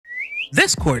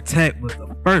This quartet was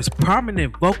the first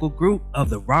prominent vocal group of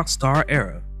the rock star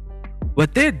era.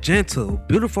 With their gentle,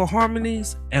 beautiful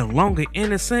harmonies and longer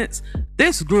innocence,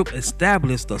 this group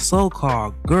established the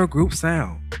so-called girl group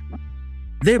sound.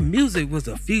 Their music was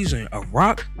a fusion of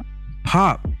rock,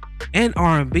 pop, and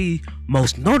R&B,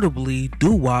 most notably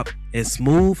doo-wop and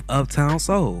smooth uptown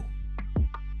soul.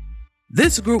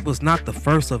 This group was not the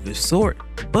first of its sort,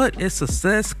 but its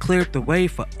success cleared the way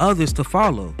for others to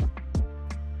follow.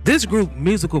 This group's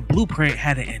musical blueprint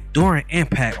had an enduring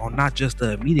impact on not just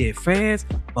the immediate fans,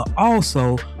 but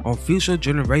also on future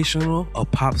generational of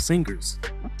pop singers.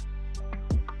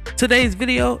 Today's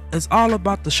video is all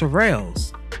about the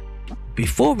Shirelles.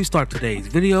 Before we start today's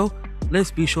video, let's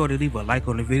be sure to leave a like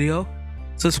on the video,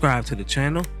 subscribe to the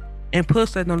channel, and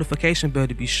push that notification bell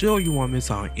to be sure you won't miss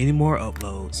out on any more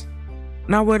uploads.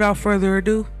 Now without further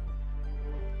ado,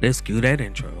 let's cue that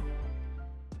intro.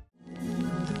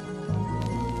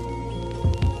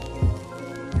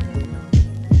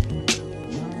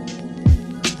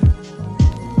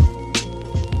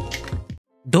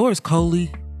 Doris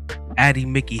Coley, Addie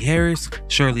Mickey Harris,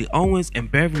 Shirley Owens, and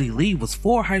Beverly Lee was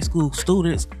four high school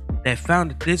students that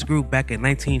founded this group back in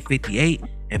 1958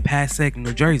 in Passaic,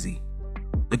 New Jersey.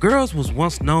 The girls was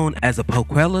once known as the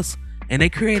Poquellas, and they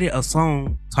created a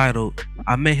song titled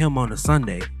I Met Him on a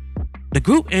Sunday. The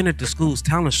group entered the school's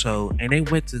talent show and they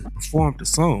went to perform the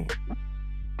song.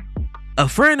 A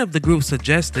friend of the group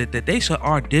suggested that they should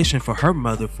audition for her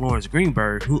mother, Florence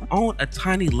Greenberg, who owned a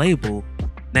tiny label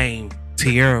named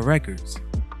Tierra Records.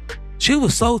 She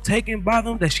was so taken by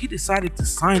them that she decided to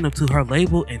sign them to her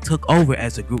label and took over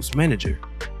as the group's manager.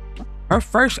 Her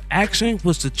first action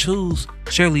was to choose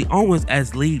Shirley Owens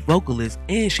as lead vocalist,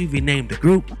 and she renamed the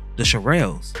group the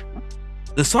Shirelles.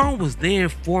 The song was then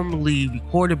formally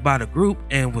recorded by the group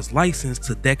and was licensed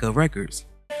to Decca Records.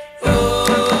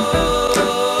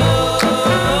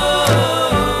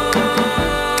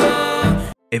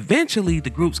 Eventually, the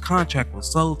group's contract was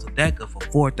sold to Decca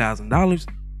for $4,000,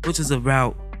 which is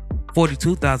about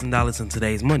 $42,000 in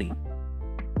today's money.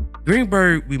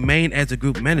 Greenberg remained as the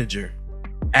group manager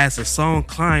as the song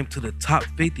climbed to the top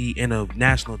 50 in the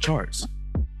national charts.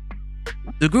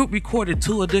 The group recorded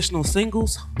two additional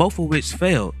singles, both of which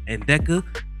failed, and Decca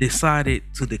decided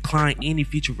to decline any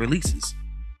future releases.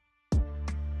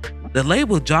 The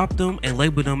label dropped them and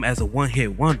labeled them as a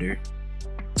one-hit wonder.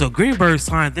 So Greenberg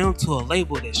signed them to a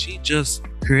label that she just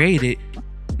created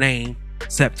named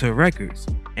Scepter Records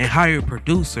and hired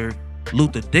producer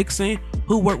Luther Dixon,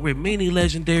 who worked with many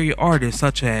legendary artists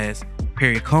such as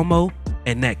Perry Como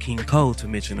and Nat King Cole, to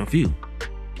mention a few.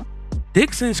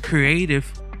 Dixon's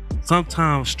creative,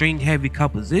 sometimes string-heavy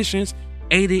compositions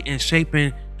aided in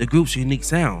shaping the group's unique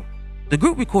sound. The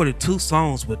group recorded two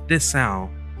songs with this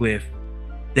sound, with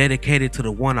Dedicated to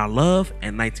the One I Love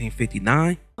in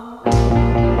 1959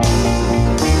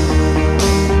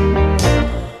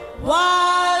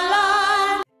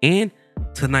 and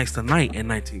Tonight's the Night in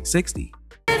 1960.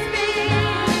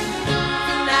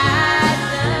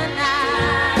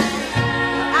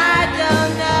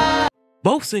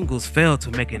 Both singles failed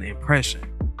to make an impression.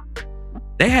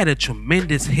 They had a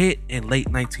tremendous hit in late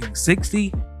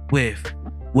 1960 with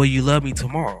Will You Love Me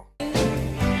Tomorrow.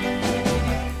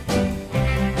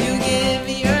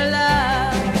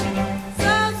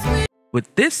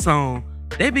 With this song,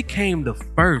 they became the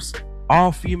first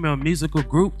all-female musical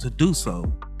group to do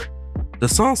so. The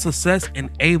song's success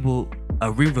enabled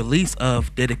a re-release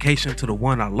of Dedication to the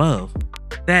One I Love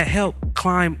that helped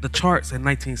climb the charts in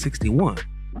 1961.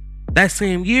 That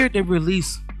same year, they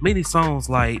released many songs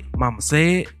like Mama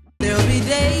Said, There'll be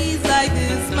days like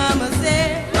this, Mama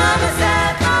said, Mama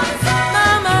said, Mama said,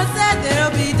 Mama said,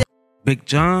 there'll be days. Big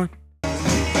John,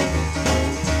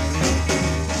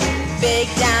 Big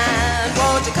John,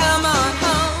 won't you come on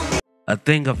home? A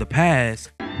Thing of the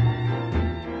Past,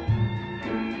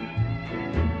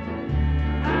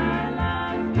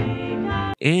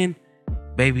 and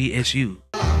Baby It's You.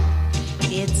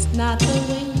 It's not the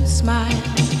way you smile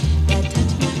that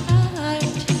touch my heart.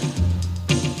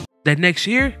 That next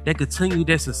year, they continued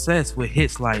their success with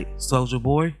hits like Soulja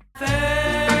Boy, First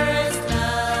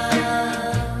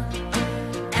love,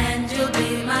 and you'll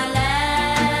be my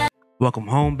last. Welcome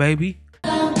Home Baby,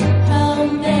 Home,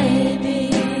 baby.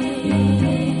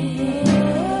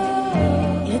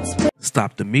 It's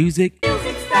Stop the Music,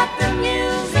 music, stop the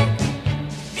music.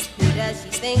 Who does she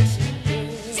think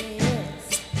she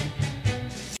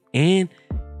is? and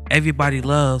Everybody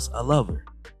Loves a Lover.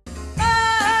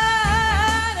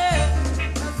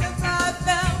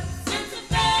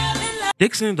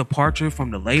 Dixon's departure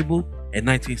from the label in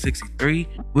 1963,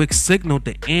 which signaled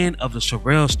the end of the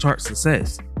Shirelles chart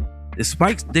success.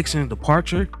 Despite Dixon's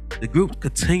departure, the group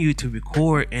continued to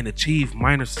record and achieve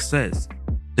minor success.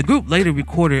 The group later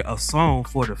recorded a song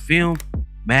for the film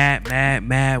Mad, Mad,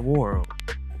 Mad World.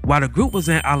 While the group was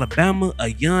in Alabama, a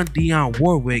young Dionne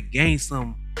Warwick gained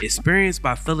some experience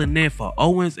by filling in for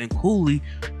Owens and Cooley,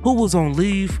 who was on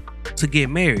leave to get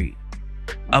married.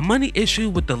 A money issue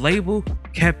with the label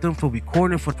kept them from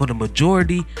recording for the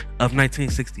majority of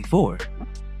 1964.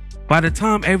 By the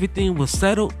time everything was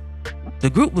settled, the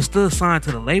group was still signed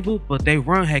to the label, but their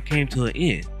run had came to an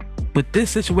end. But this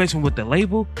situation with the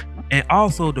label and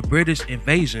also the British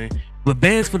invasion, but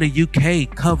bands for the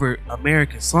UK covered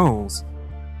American songs,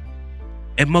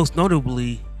 and most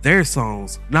notably their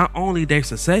songs, not only their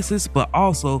successes but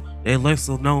also their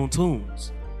lesser known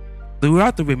tunes.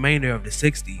 Throughout the remainder of the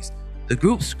 60s, the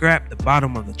group scrapped the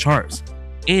bottom of the charts,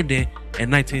 ending in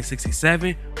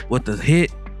 1967 with the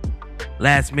hit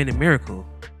Last Minute Miracle.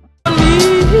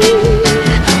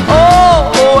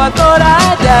 Oh, I thought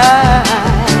I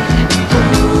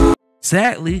died.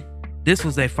 Sadly, this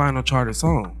was their final charted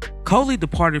song. Coley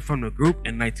departed from the group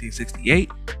in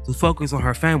 1968 to focus on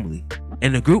her family,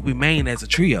 and the group remained as a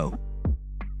trio.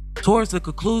 Towards the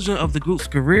conclusion of the group's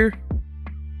career,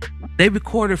 they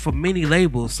recorded for many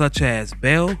labels such as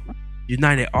Bell,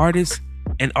 United Artists,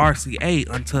 and RCA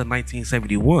until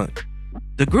 1971.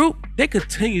 The group, they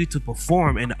continued to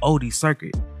perform in the oldie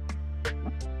circuit.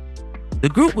 The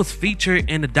group was featured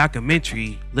in the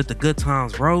documentary Let the Good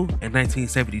Times Roll in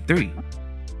 1973.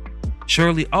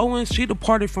 Shirley Owens, she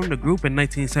departed from the group in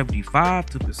 1975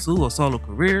 to pursue a solo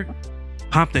career,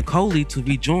 prompting Coley to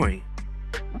rejoin.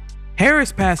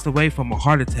 Harris passed away from a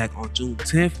heart attack on June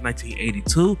 10,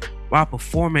 1982 while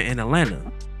performing in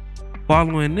Atlanta.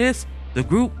 Following this, the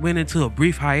group went into a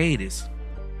brief hiatus.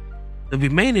 The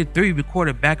remaining three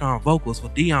recorded background vocals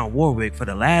with Dionne Warwick for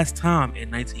the last time in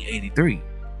 1983.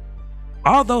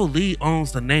 Although Lee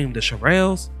owns the name the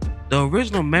Shirelles, the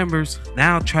original members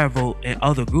now travel in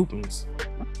other groupings.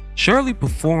 Shirley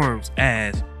performs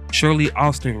as Shirley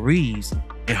Austin Reeves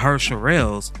and her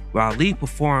Shirelles, while Lee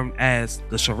performed as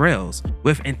the Shirelles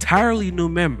with entirely new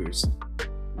members.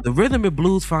 The Rhythm and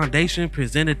Blues Foundation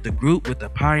presented the group with the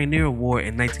Pioneer Award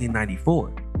in 1994.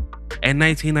 In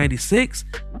 1996,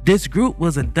 this group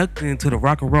was inducted into the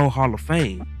Rock and Roll Hall of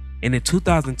Fame, and in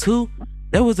 2002,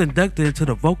 they was inducted into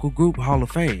the Vocal Group Hall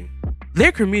of Fame.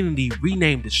 Their community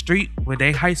renamed the street where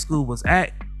their high school was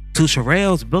at to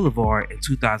Shirelles Boulevard in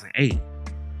 2008.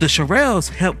 The Shirelles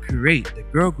helped create the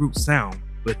girl group sound,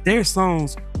 with their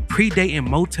songs predating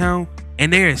Motown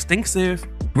and their extensive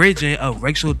bridging of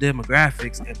racial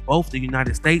demographics in both the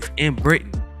United States and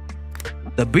Britain.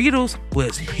 The Beatles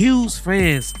was huge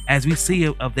fans, as we see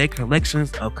of their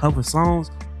collections of cover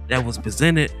songs that was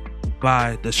presented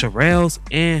by the Shirelles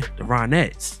and the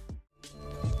Ronettes.